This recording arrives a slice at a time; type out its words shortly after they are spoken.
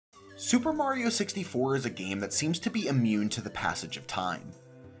Super Mario 64 is a game that seems to be immune to the passage of time.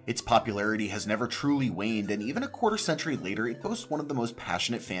 Its popularity has never truly waned, and even a quarter century later it boasts one of the most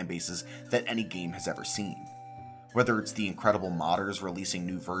passionate fan bases that any game has ever seen. Whether it's the incredible modders releasing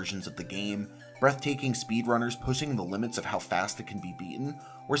new versions of the game, breathtaking speedrunners pushing the limits of how fast it can be beaten,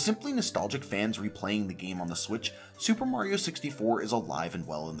 or simply nostalgic fans replaying the game on the Switch, Super Mario 64 is alive and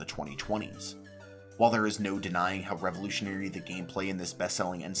well in the 2020s. While there is no denying how revolutionary the gameplay in this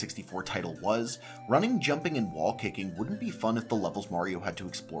best-selling N64 title was, running, jumping, and wall kicking wouldn't be fun if the levels Mario had to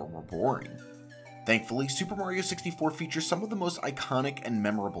explore were boring. Thankfully, Super Mario 64 features some of the most iconic and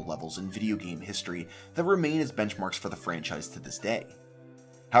memorable levels in video game history that remain as benchmarks for the franchise to this day.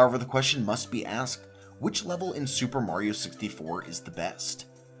 However, the question must be asked, which level in Super Mario 64 is the best?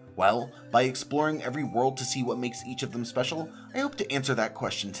 Well, by exploring every world to see what makes each of them special, I hope to answer that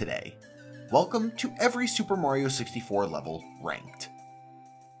question today. Welcome to every Super Mario 64 level ranked.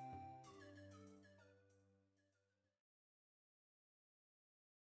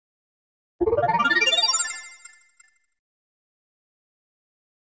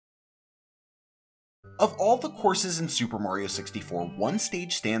 Of all the courses in Super Mario 64, one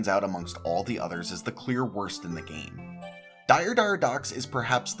stage stands out amongst all the others as the clear worst in the game. Dire Docks is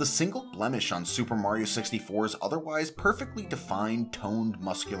perhaps the single blemish on Super Mario 64's otherwise perfectly defined, toned,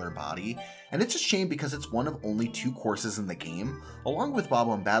 muscular body, and it's a shame because it's one of only two courses in the game, along with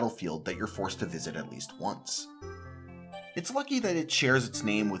Bob-omb Battlefield, that you're forced to visit at least once. It's lucky that it shares its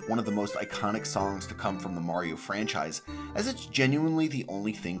name with one of the most iconic songs to come from the Mario franchise, as it's genuinely the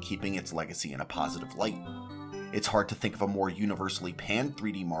only thing keeping its legacy in a positive light. It's hard to think of a more universally panned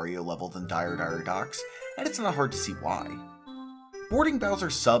 3D Mario level than Dire Docks, and it's not hard to see why. Boarding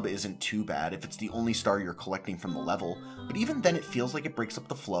Bowser's sub isn't too bad if it's the only star you're collecting from the level, but even then it feels like it breaks up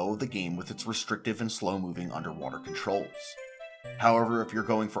the flow of the game with its restrictive and slow-moving underwater controls. However, if you're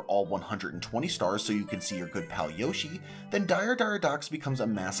going for all 120 stars so you can see your good pal Yoshi, then Dire Docks becomes a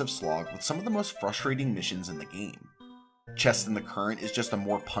massive slog with some of the most frustrating missions in the game. Chest in the Current is just a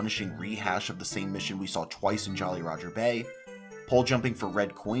more punishing rehash of the same mission we saw twice in Jolly Roger Bay. Pole jumping for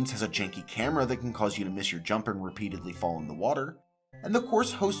red coins has a janky camera that can cause you to miss your jump and repeatedly fall in the water. And the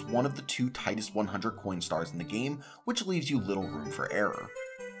course hosts one of the two tightest 100 coin stars in the game, which leaves you little room for error.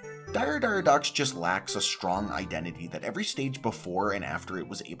 Dire Docks just lacks a strong identity that every stage before and after it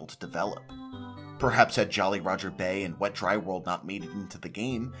was able to develop. Perhaps had Jolly Roger Bay and Wet Dry World not made it into the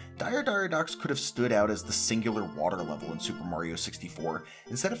game, Dire Docks could have stood out as the singular water level in Super Mario 64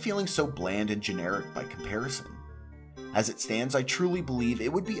 instead of feeling so bland and generic by comparison. As it stands, I truly believe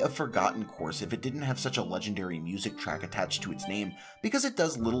it would be a forgotten course if it didn't have such a legendary music track attached to its name, because it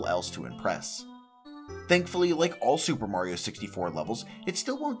does little else to impress. Thankfully, like all Super Mario 64 levels, it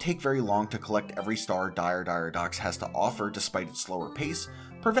still won't take very long to collect every star Dire Docks has to offer despite its slower pace,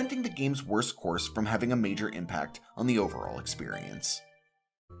 preventing the game's worst course from having a major impact on the overall experience.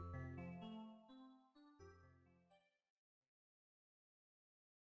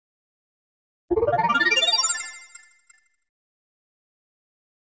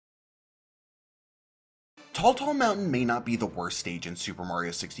 Tall Mountain may not be the worst stage in Super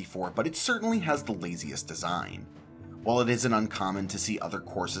Mario 64, but it certainly has the laziest design. While it isn't uncommon to see other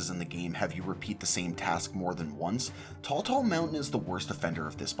courses in the game have you repeat the same task more than once, Tall Mountain is the worst offender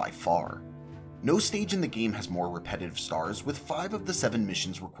of this by far. No stage in the game has more repetitive stars, with 5 of the 7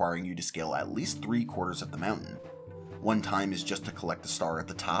 missions requiring you to scale at least 3/4 of the mountain. One time is just to collect a star at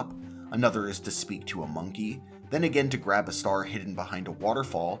the top, another is to speak to a monkey, then again to grab a star hidden behind a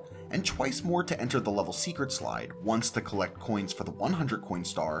waterfall, and twice more to enter the level secret slide, once to collect coins for the 100 coin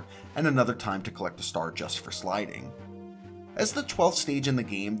star, and another time to collect a star just for sliding. As the 12th stage in the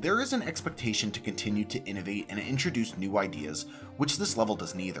game, there is an expectation to continue to innovate and introduce new ideas, which this level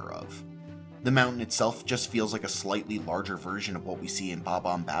does neither of. The mountain itself just feels like a slightly larger version of what we see in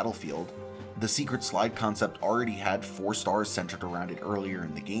Bob-omb Battlefield. The secret slide concept already had 4 stars centered around it earlier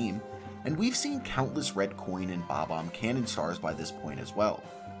in the game, and we've seen countless red coin and Bob-omb cannon stars by this point as well.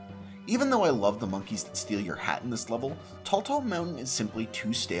 Even though I love the monkeys that steal your hat in this level, Tall Mountain is simply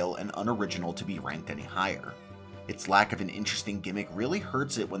too stale and unoriginal to be ranked any higher. Its lack of an interesting gimmick really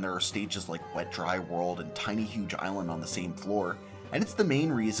hurts it when there are stages like Wet Dry World and Tiny Huge Island on the same floor, and it's the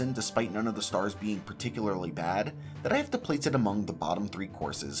main reason, despite none of the stars being particularly bad, that I have to place it among the bottom 3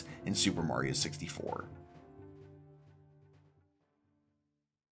 courses in Super Mario 64.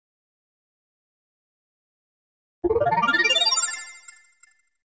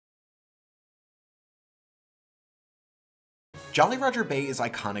 Jolly Roger Bay is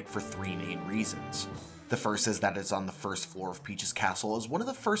iconic for 3 main reasons. The first is that it's on the first floor of Peach's castle as one of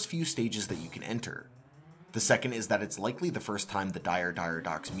the first few stages that you can enter. The second is that it's likely the first time the Dire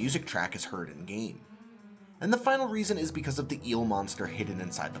Docks music track is heard in-game. And the final reason is because of the eel monster hidden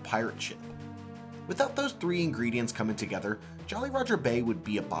inside the pirate ship. Without those three ingredients coming together, Jolly Roger Bay would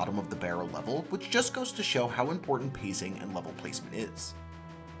be a bottom of the barrel level, which just goes to show how important pacing and level placement is.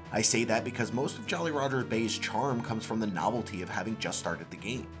 I say that because most of Jolly Roger Bay's charm comes from the novelty of having just started the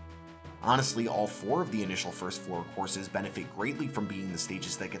game. Honestly, all 4 of the initial first floor courses benefit greatly from being the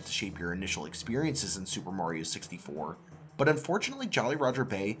stages that get to shape your initial experiences in Super Mario 64, but unfortunately Jolly Roger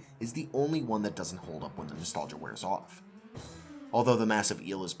Bay is the only one that doesn't hold up when the nostalgia wears off. Although the massive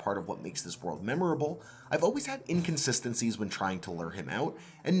eel is part of what makes this world memorable, I've always had inconsistencies when trying to lure him out,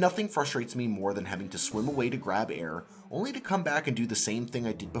 and nothing frustrates me more than having to swim away to grab air, only to come back and do the same thing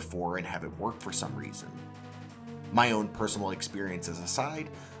I did before and have it work for some reason. My own personal experiences aside,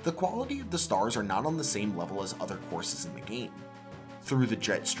 the quality of the stars are not on the same level as other courses in the game. Through the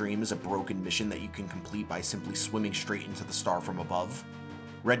Jet Stream is a broken mission that you can complete by simply swimming straight into the star from above.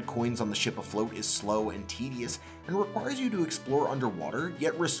 Red coins on the ship afloat is slow and tedious and requires you to explore underwater,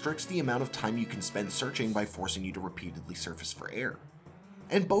 yet restricts the amount of time you can spend searching by forcing you to repeatedly surface for air.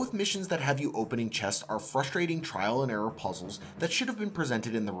 And both missions that have you opening chests are frustrating trial and error puzzles that should have been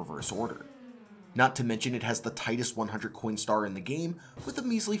presented in the reverse order. Not to mention it has the tightest 100 coin star in the game, with a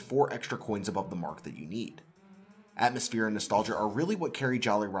measly 4 extra coins above the mark that you need. Atmosphere and nostalgia are really what carry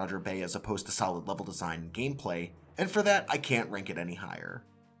Jolly Roger Bay as opposed to solid level design and gameplay, and for that I can't rank it any higher.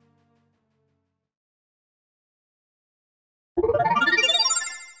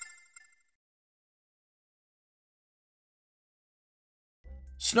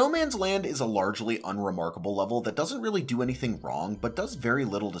 Snowman's Land is a largely unremarkable level that doesn't really do anything wrong, but does very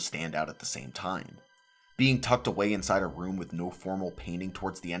little to stand out at the same time. Being tucked away inside a room with no formal painting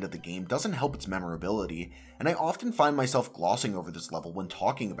towards the end of the game doesn't help its memorability, and I often find myself glossing over this level when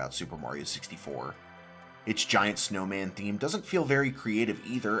talking about Super Mario 64. Its giant snowman theme doesn't feel very creative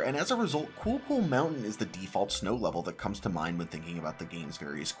either, and as a result, Cool Mountain is the default snow level that comes to mind when thinking about the game's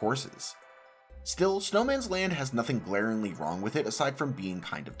various courses. Still, Snowman's Land has nothing glaringly wrong with it aside from being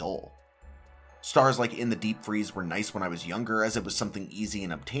kind of dull. Stars like In the Deep Freeze were nice when I was younger as it was something easy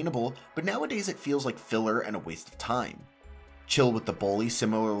and obtainable, but nowadays it feels like filler and a waste of time. Chill with the Bully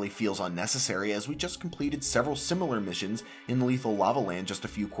similarly feels unnecessary as we just completed several similar missions in Lethal Lava Land just a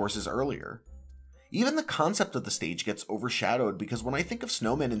few courses earlier. Even the concept of the stage gets overshadowed because when I think of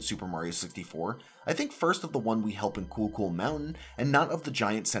snowmen in Super Mario 64, I think first of the one we help in Cool Mountain and not of the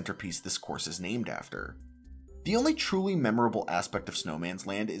giant centerpiece this course is named after. The only truly memorable aspect of Snowman's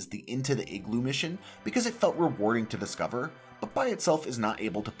Land is the Into the Igloo mission because it felt rewarding to discover, but by itself is not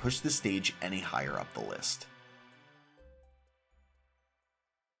able to push this stage any higher up the list.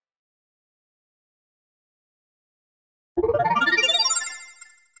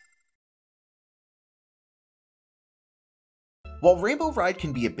 While Rainbow Ride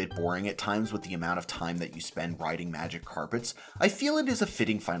can be a bit boring at times with the amount of time that you spend riding magic carpets, I feel it is a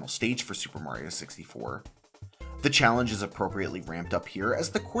fitting final stage for Super Mario 64. The challenge is appropriately ramped up here as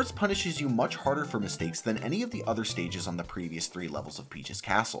the course punishes you much harder for mistakes than any of the other stages on the previous 3 levels of Peach's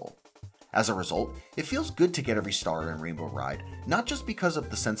Castle. As a result, it feels good to get every star in Rainbow Ride, not just because of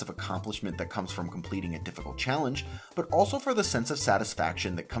the sense of accomplishment that comes from completing a difficult challenge, but also for the sense of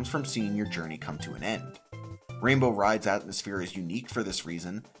satisfaction that comes from seeing your journey come to an end. Rainbow Ride's atmosphere is unique for this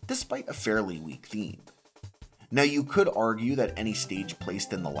reason, despite a fairly weak theme. Now you could argue that any stage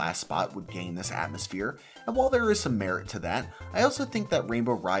placed in the last spot would gain this atmosphere, and while there is some merit to that, I also think that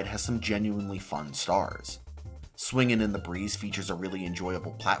Rainbow Ride has some genuinely fun stars. Swingin' in the Breeze features a really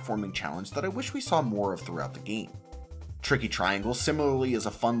enjoyable platforming challenge that I wish we saw more of throughout the game. Tricky Triangle similarly is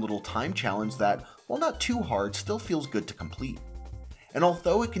a fun little time challenge that, while not too hard, still feels good to complete. And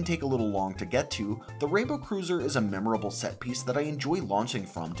although it can take a little long to get to, the Rainbow Cruiser is a memorable set piece that I enjoy launching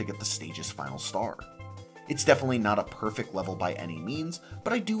from to get the stage's final star. It's definitely not a perfect level by any means,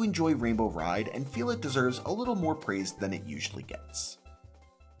 but I do enjoy Rainbow Ride and feel it deserves a little more praise than it usually gets.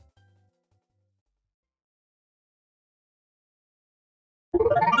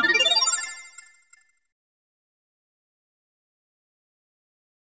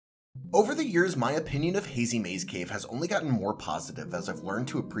 Over the years, my opinion of Hazy Maze Cave has only gotten more positive as I've learned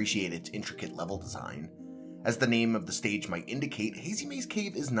to appreciate its intricate level design. As the name of the stage might indicate, Hazy Maze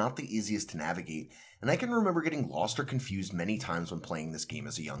Cave is not the easiest to navigate, and I can remember getting lost or confused many times when playing this game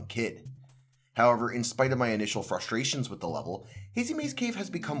as a young kid. However, in spite of my initial frustrations with the level, Hazy Maze Cave has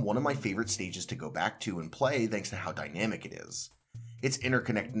become one of my favorite stages to go back to and play thanks to how dynamic it is. Its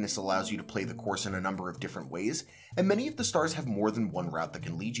interconnectedness allows you to play the course in a number of different ways, and many of the stars have more than one route that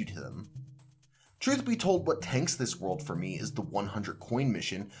can lead you to them. Truth be told, what tanks this world for me is the 100 coin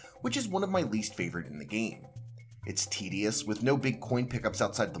mission, which is one of my least favorite in the game. It's tedious, with no big coin pickups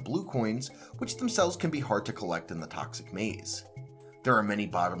outside the blue coins, which themselves can be hard to collect in the toxic maze. There are many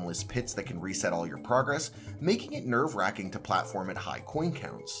bottomless pits that can reset all your progress, making it nerve-wracking to platform at high coin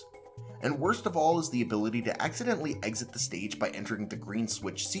counts. And worst of all is the ability to accidentally exit the stage by entering the green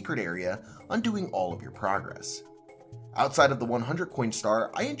switch secret area, undoing all of your progress. Outside of the 100 coin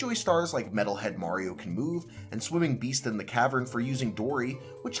star, I enjoy stars like Metalhead Mario Can Move and Swimming Beast in the Cavern for using Dory,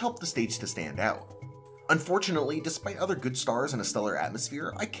 which help the stage to stand out. Unfortunately, despite other good stars and a stellar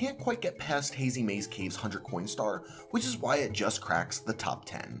atmosphere, I can't quite get past Hazy Maze Cave's 100 coin star, which is why it just cracks the top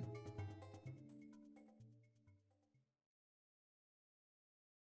 10.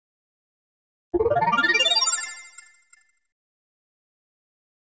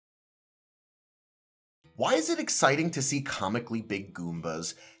 Why is it exciting to see comically big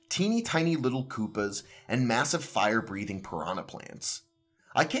Goombas, teeny tiny little Koopas, and massive fire-breathing piranha plants?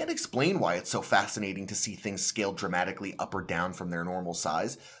 I can't explain why it's so fascinating to see things scaled dramatically up or down from their normal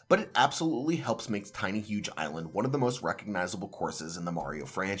size, but it absolutely helps make Tiny Huge Island one of the most recognizable courses in the Mario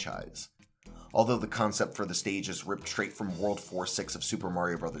franchise. Although the concept for the stage is ripped straight from World 4-6 of Super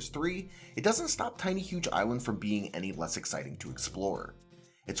Mario Bros. 3, it doesn't stop Tiny Huge Island from being any less exciting to explore.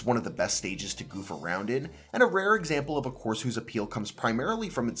 It's one of the best stages to goof around in, and a rare example of a course whose appeal comes primarily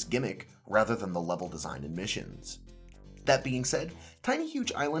from its gimmick rather than the level design and missions. That being said, Tiny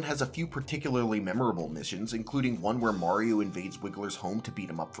Huge Island has a few particularly memorable missions, including one where Mario invades Wiggler's home to beat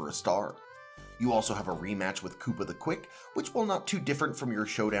him up for a star. You also have a rematch with Koopa the Quick, which, while not too different from your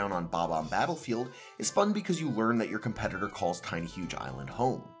showdown on Bob-omb Battlefield, is fun because you learn that your competitor calls Tiny Huge Island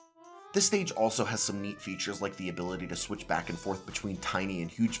home. This stage also has some neat features like the ability to switch back and forth between tiny and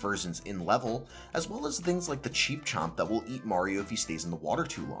huge versions in level, as well as things like the Cheap Chomp that will eat Mario if he stays in the water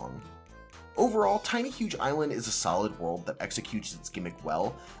too long. Overall, Tiny Huge Island is a solid world that executes its gimmick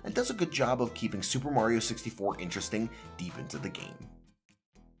well, and does a good job of keeping Super Mario 64 interesting deep into the game.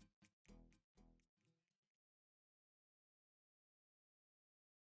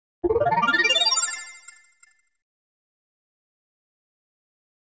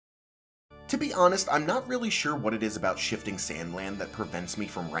 To be honest, I'm not really sure what it is about Shifting Sandland that prevents me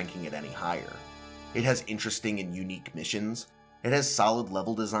from ranking it any higher. It has interesting and unique missions, it has solid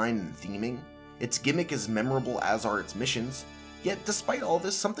level design and theming, its gimmick is memorable as are its missions, yet despite all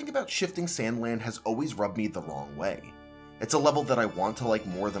this, something about Shifting Sandland has always rubbed me the wrong way. It's a level that I want to like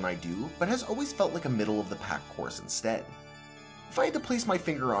more than I do, but has always felt like a middle-of-the-pack course instead. If I had to place my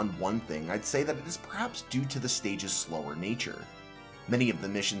finger on one thing, I'd say that it is perhaps due to the stage's slower nature. Many of the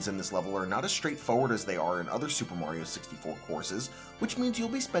missions in this level are not as straightforward as they are in other Super Mario 64 courses, which means you'll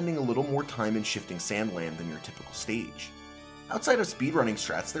be spending a little more time in Shifting Sandland than your typical stage. Outside of speedrunning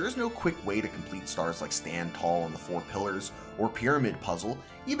strats, there is no quick way to complete stars like Stand Tall on the 4 Pillars or Pyramid Puzzle,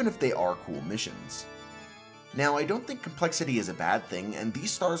 even if they are cool missions. Now, I don't think complexity is a bad thing, and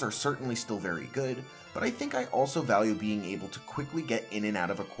these stars are certainly still very good, but I think I also value being able to quickly get in and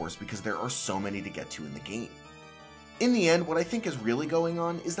out of a course because there are so many to get to in the game. In the end, what I think is really going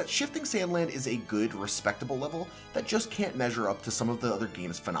on is that Shifting Sandland is a good, respectable level that just can't measure up to some of the other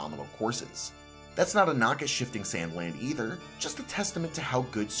game's phenomenal courses. That's not a knock at Shifting Sandland either, just a testament to how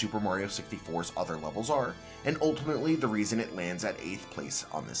good Super Mario 64's other levels are, and ultimately the reason it lands at 8th place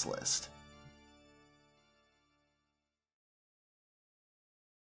on this list.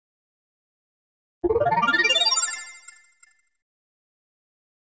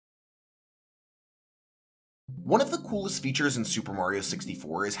 One of the coolest features in Super Mario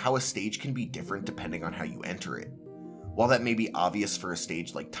 64 is how a stage can be different depending on how you enter it. While that may be obvious for a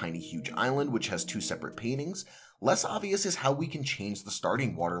stage like Tiny Huge Island, which has 2 separate paintings, less obvious is how we can change the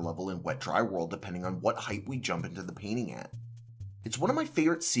starting water level in Wet Dry World depending on what height we jump into the painting at. It's one of my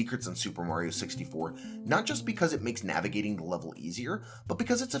favorite secrets in Super Mario 64, not just because it makes navigating the level easier, but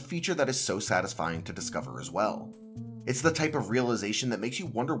because it's a feature that is so satisfying to discover as well. It's the type of realization that makes you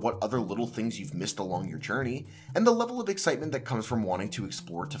wonder what other little things you've missed along your journey, and the level of excitement that comes from wanting to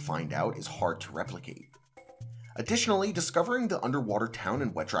explore to find out is hard to replicate. Additionally, discovering the underwater town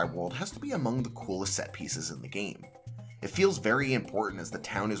in Wet Dry World has to be among the coolest set pieces in the game. It feels very important as the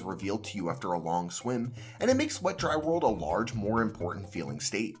town is revealed to you after a long swim, and it makes Wet Dry World a large, more important feeling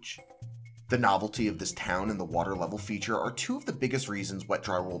stage. The novelty of this town and the water level feature are 2 of the biggest reasons Wet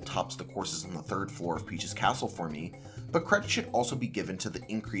Dry World tops the courses on the 3rd floor of Peach's Castle for me, but credit should also be given to the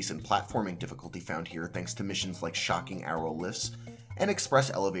increase in platforming difficulty found here thanks to missions like Shocking Arrow Lifts and Express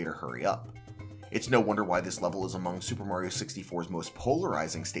Elevator Hurry Up. It's no wonder why this level is among Super Mario 64's most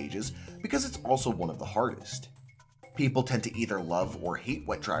polarizing stages, because it's also one of the hardest. People tend to either love or hate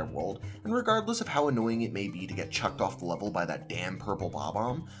Wet Dry World, and regardless of how annoying it may be to get chucked off the level by that damn purple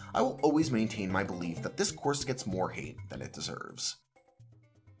Bob-omb, I will always maintain my belief that this course gets more hate than it deserves.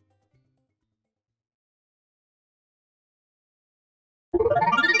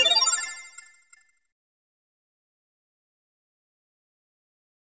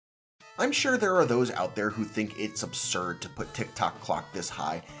 I'm sure there are those out there who think it's absurd to put TikTok clock this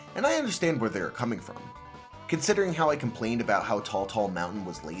high, and I understand where they are coming from. Considering how I complained about how Tall Mountain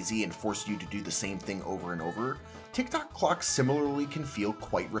was lazy and forced you to do the same thing over and over, TikTok clock similarly can feel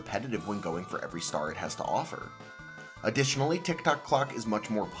quite repetitive when going for every star it has to offer. Additionally, TikTok clock is much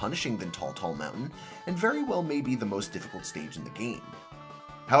more punishing than Tall Mountain, and very well may be the most difficult stage in the game.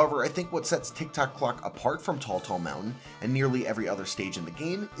 However, I think what sets TikTok clock apart from Tall Mountain and nearly every other stage in the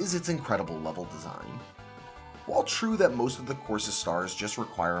game is its incredible level design. While true that most of the course's stars just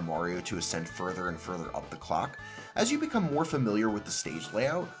require Mario to ascend further and further up the clock, as you become more familiar with the stage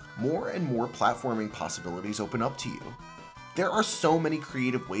layout, more and more platforming possibilities open up to you. There are so many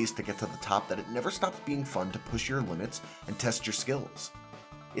creative ways to get to the top that it never stops being fun to push your limits and test your skills.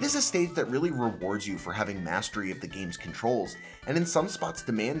 It is a stage that really rewards you for having mastery of the game's controls, and in some spots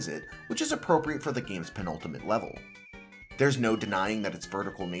demands it, which is appropriate for the game's penultimate level. There's no denying that its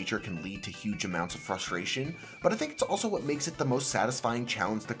vertical nature can lead to huge amounts of frustration, but I think it's also what makes it the most satisfying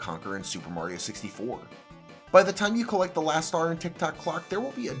challenge to conquer in Super Mario 64. By the time you collect the last star in TikTok clock, there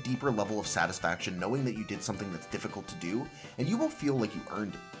will be a deeper level of satisfaction knowing that you did something that's difficult to do, and you will feel like you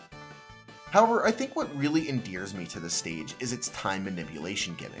earned it. However, I think what really endears me to this stage is its time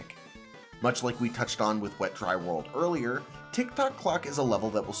manipulation gimmick. Much like we touched on with Wet Dry World earlier, TikTok clock is a level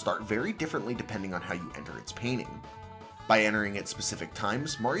that will start very differently depending on how you enter its painting. By entering at specific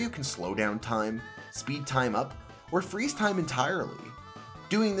times, Mario can slow down time, speed time up, or freeze time entirely.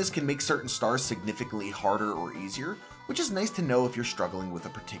 Doing this can make certain stars significantly harder or easier, which is nice to know if you're struggling with a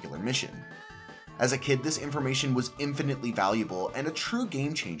particular mission. As a kid, this information was infinitely valuable and a true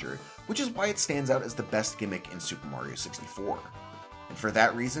game changer, which is why it stands out as the best gimmick in Super Mario 64. And for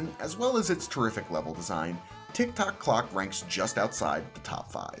that reason, as well as its terrific level design, TikTok clock ranks just outside the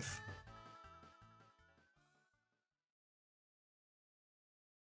top 5.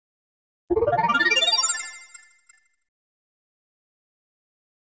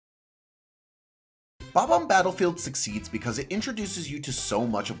 Bob-omb Battlefield succeeds because it introduces you to so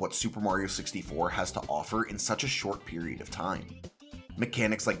much of what Super Mario 64 has to offer in such a short period of time.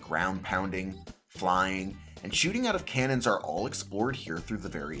 Mechanics like ground pounding, flying, and shooting out of cannons are all explored here through the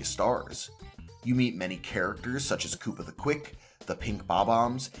various stars. You meet many characters such as Koopa the Quick, the pink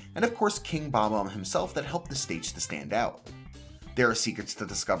Bob-ombs, and of course King Bob-omb himself that help the stage to stand out. There are secrets to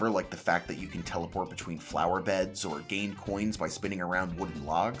discover like the fact that you can teleport between flower beds or gain coins by spinning around wooden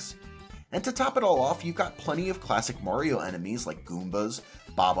logs. And to top it all off, you've got plenty of classic Mario enemies like Goombas,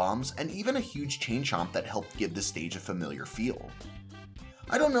 Bob-ombs, and even a huge Chain Chomp that helped give the stage a familiar feel.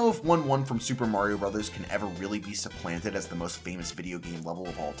 I don't know if 1-1 from Super Mario Bros. Can ever really be supplanted as the most famous video game level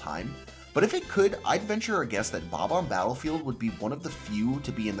of all time, but if it could, I'd venture a guess that Bob-omb Battlefield would be one of the few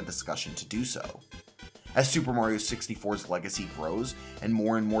to be in the discussion to do so. As Super Mario 64's legacy grows, and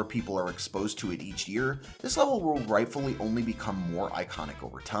more people are exposed to it each year, this level will rightfully only become more iconic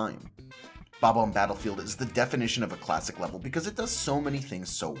over time. Bob-omb Battlefield is the definition of a classic level because it does so many things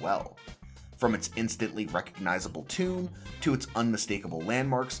so well. From its instantly recognizable tune, to its unmistakable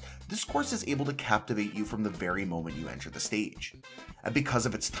landmarks, this course is able to captivate you from the very moment you enter the stage. And because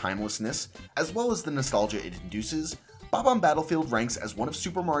of its timelessness, as well as the nostalgia it induces, Bob-omb Battlefield ranks as one of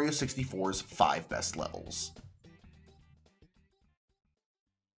Super Mario 64's 5 best levels.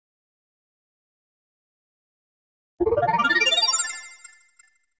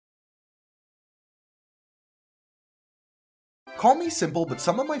 Call me simple, but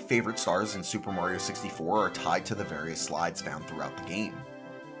some of my favorite stars in Super Mario 64 are tied to the various slides found throughout the game.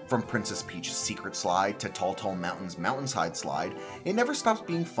 From Princess Peach's Secret Slide to Tall Mountain's Mountainside Slide, it never stops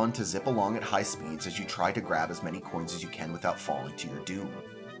being fun to zip along at high speeds as you try to grab as many coins as you can without falling to your doom.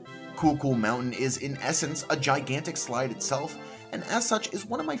 Cool Mountain is in essence a gigantic slide itself, and as such is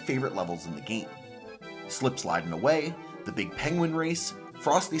one of my favorite levels in the game. Slip Slidin' Away, the Big Penguin Race,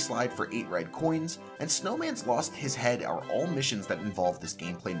 Frosty Slide for 8 red coins, and Snowman's Lost His Head are all missions that involve this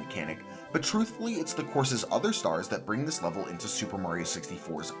gameplay mechanic, but truthfully it's the course's other stars that bring this level into Super Mario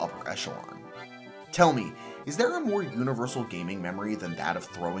 64's upper echelon. Tell me, is there a more universal gaming memory than that of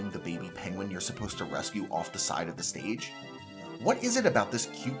throwing the baby penguin you're supposed to rescue off the side of the stage? What is it about this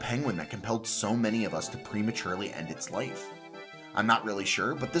cute penguin that compelled so many of us to prematurely end its life? I'm not really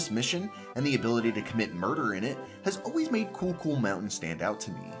sure, but this mission, and the ability to commit murder in it, has always made Cool Mountain stand out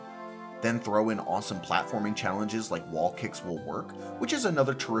to me. Then throw in awesome platforming challenges like wall kicks will work, which is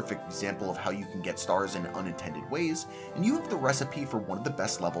another terrific example of how you can get stars in unintended ways, and you have the recipe for one of the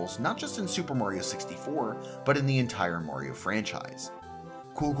best levels not just in Super Mario 64, but in the entire Mario franchise.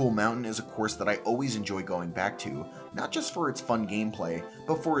 Cool Cool Mountain is a course that I always enjoy going back to, not just for its fun gameplay,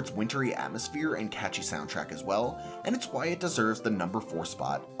 but for its wintry atmosphere and catchy soundtrack as well, and it's why it deserves the number 4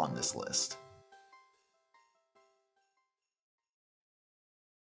 spot on this list.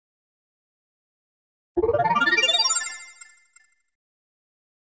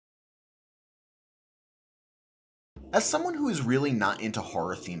 As someone who is really not into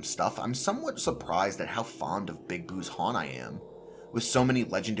horror-themed stuff, I'm somewhat surprised at how fond of Big Boo's Haunt I am. With so many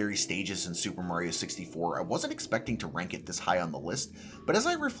legendary stages in Super Mario 64, I wasn't expecting to rank it this high on the list, but as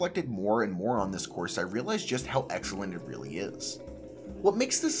I reflected more and more on this course, I realized just how excellent it really is. What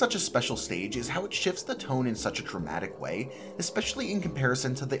makes this such a special stage is how it shifts the tone in such a dramatic way, especially in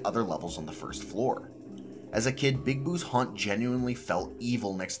comparison to the other levels on the first floor. As a kid, Big Boo's Haunt genuinely felt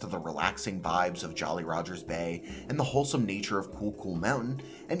evil next to the relaxing vibes of Jolly Roger's Bay and the wholesome nature of Cool Cool Mountain,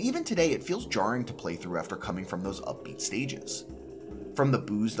 and even today it feels jarring to play through after coming from those upbeat stages. From the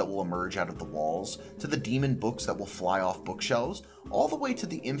boos that will emerge out of the walls, to the demon books that will fly off bookshelves, all the way to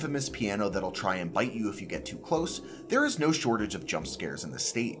the infamous piano that'll try and bite you if you get too close, there is no shortage of jump scares in this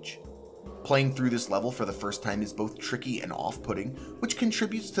stage. Playing through this level for the first time is both tricky and off-putting, which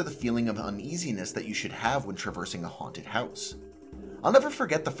contributes to the feeling of uneasiness that you should have when traversing a haunted house. I'll never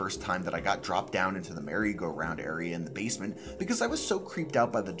forget the first time that I got dropped down into the merry-go-round area in the basement because I was so creeped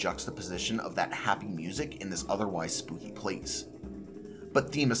out by the juxtaposition of that happy music in this otherwise spooky place.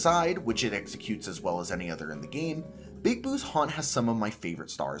 But theme aside, which it executes as well as any other in the game, Big Boo's Haunt has some of my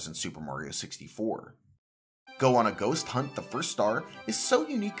favorite stars in Super Mario 64. Go on a Ghost Hunt, the first star, is so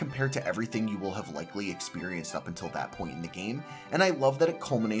unique compared to everything you will have likely experienced up until that point in the game, and I love that it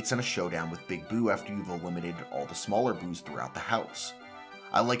culminates in a showdown with Big Boo after you've eliminated all the smaller boos throughout the house.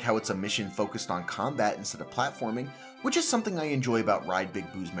 I like how it's a mission focused on combat instead of platforming, which is something I enjoy about Ride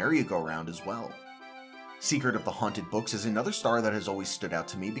Big Boo's merry-go-round as well. Secret of the Haunted Books is another star that has always stood out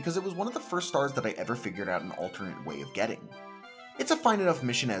to me because it was one of the first stars that I ever figured out an alternate way of getting. It's a fine enough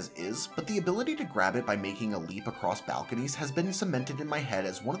mission as is, but the ability to grab it by making a leap across balconies has been cemented in my head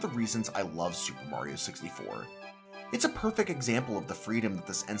as one of the reasons I love Super Mario 64. It's a perfect example of the freedom that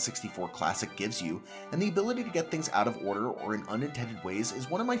this N64 classic gives you, and the ability to get things out of order or in unintended ways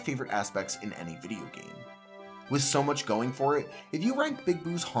is one of my favorite aspects in any video game. With so much going for it, if you ranked Big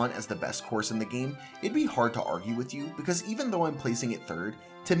Boo's Haunt as the best course in the game, it'd be hard to argue with you because even though I'm placing it third,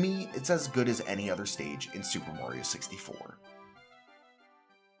 to me it's as good as any other stage in Super Mario 64.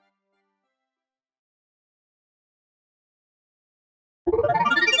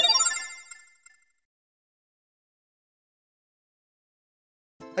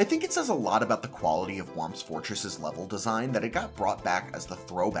 I think it says a lot about the quality of Whomp's Fortress's level design that it got brought back as the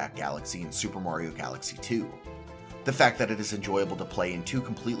Throwback Galaxy in Super Mario Galaxy 2. The fact that it is enjoyable to play in two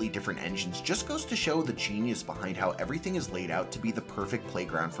completely different engines just goes to show the genius behind how everything is laid out to be the perfect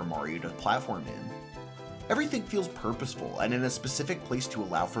playground for Mario to platform in. Everything feels purposeful and in a specific place to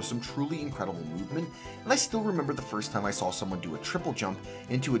allow for some truly incredible movement, and I still remember the first time I saw someone do a triple jump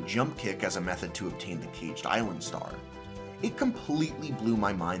into a jump kick as a method to obtain the Caged Island star. It completely blew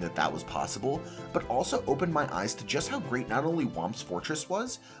my mind that that was possible, but also opened my eyes to just how great not only Whomp's Fortress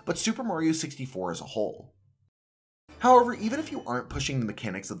was, but Super Mario 64 as a whole. However, even if you aren't pushing the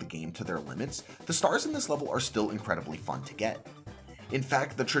mechanics of the game to their limits, the stars in this level are still incredibly fun to get. In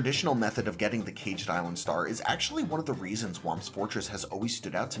fact, the traditional method of getting the Caged Island star is actually one of the reasons Whomp's Fortress has always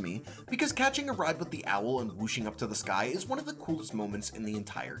stood out to me, because catching a ride with the owl and whooshing up to the sky is one of the coolest moments in the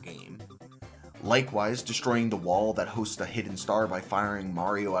entire game. Likewise, destroying the wall that hosts a hidden star by firing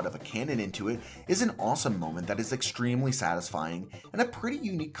Mario out of a cannon into it is an awesome moment that is extremely satisfying and a pretty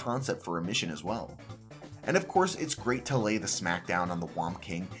unique concept for a mission as well. And of course, it's great to lay the smackdown on the Whomp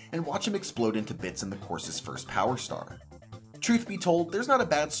King and watch him explode into bits in the course's first power star. Truth be told, there's not a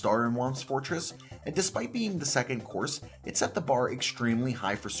bad star in Whomp's Fortress, and despite being the second course, it set the bar extremely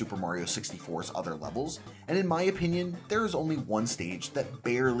high for Super Mario 64's other levels, and in my opinion, there is only one stage that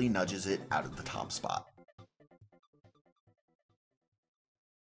barely nudges it out of the top spot.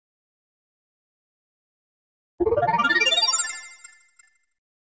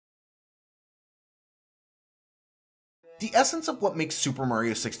 The essence of what makes Super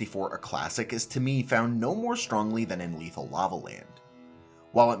Mario 64 a classic is to me found no more strongly than in Lethal Lava Land.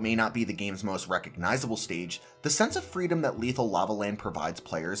 While it may not be the game's most recognizable stage, the sense of freedom that Lethal Lava Land provides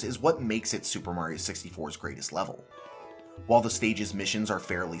players is what makes it Super Mario 64's greatest level. While the stage's missions are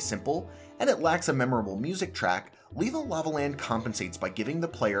fairly simple, and it lacks a memorable music track, Lethal Lava Land compensates by giving the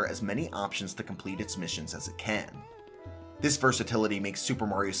player as many options to complete its missions as it can. This versatility makes Super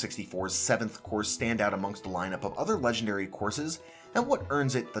Mario 64's 7th course stand out amongst a lineup of other legendary courses and what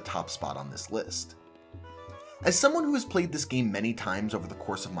earns it the top spot on this list. As someone who has played this game many times over the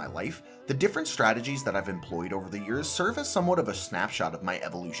course of my life, the different strategies that I've employed over the years serve as somewhat of a snapshot of my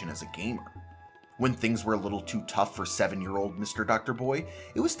evolution as a gamer. When things were a little too tough for 7-year-old MrDrBoi,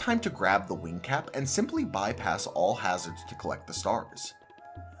 it was time to grab the wing cap and simply bypass all hazards to collect the stars.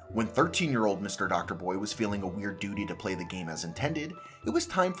 When 13-year-old MrDrBoi was feeling a weird duty to play the game as intended, it was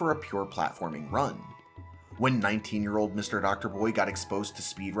time for a pure platforming run. When 19-year-old MrDrBoi got exposed to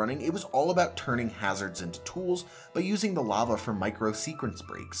speedrunning, it was all about turning hazards into tools by using the lava for micro-sequence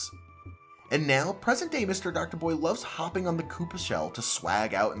breaks. And now, present-day MrDrBoi loves hopping on the Koopa shell to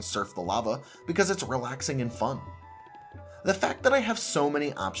swag out and surf the lava because it's relaxing and fun. The fact that I have so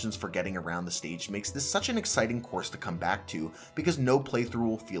many options for getting around the stage makes this such an exciting course to come back to because no playthrough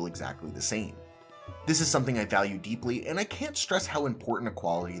will feel exactly the same. This is something I value deeply, and I can't stress how important a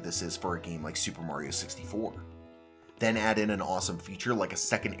quality this is for a game like Super Mario 64. Then add in an awesome feature like a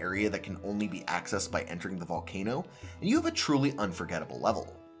second area that can only be accessed by entering the volcano, and you have a truly unforgettable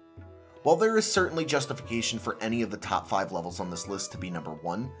level. While there is certainly justification for any of the top 5 levels on this list to be number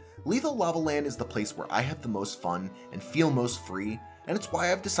 1, Lethal Lava Land is the place where I have the most fun and feel most free, and it's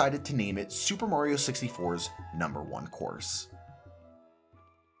why I've decided to name it Super Mario 64's number 1 course.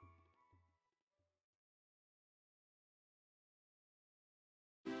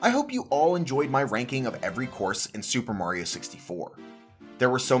 I hope you all enjoyed my ranking of every course in Super Mario 64. There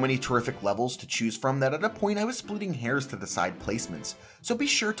were so many terrific levels to choose from that at a point I was splitting hairs to decide placements, so be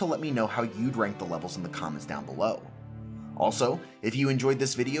sure to let me know how you'd rank the levels in the comments down below. Also, if you enjoyed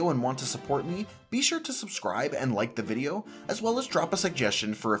this video and want to support me, be sure to subscribe and like the video, as well as drop a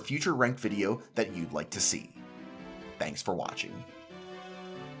suggestion for a future ranked video that you'd like to see. Thanks for watching.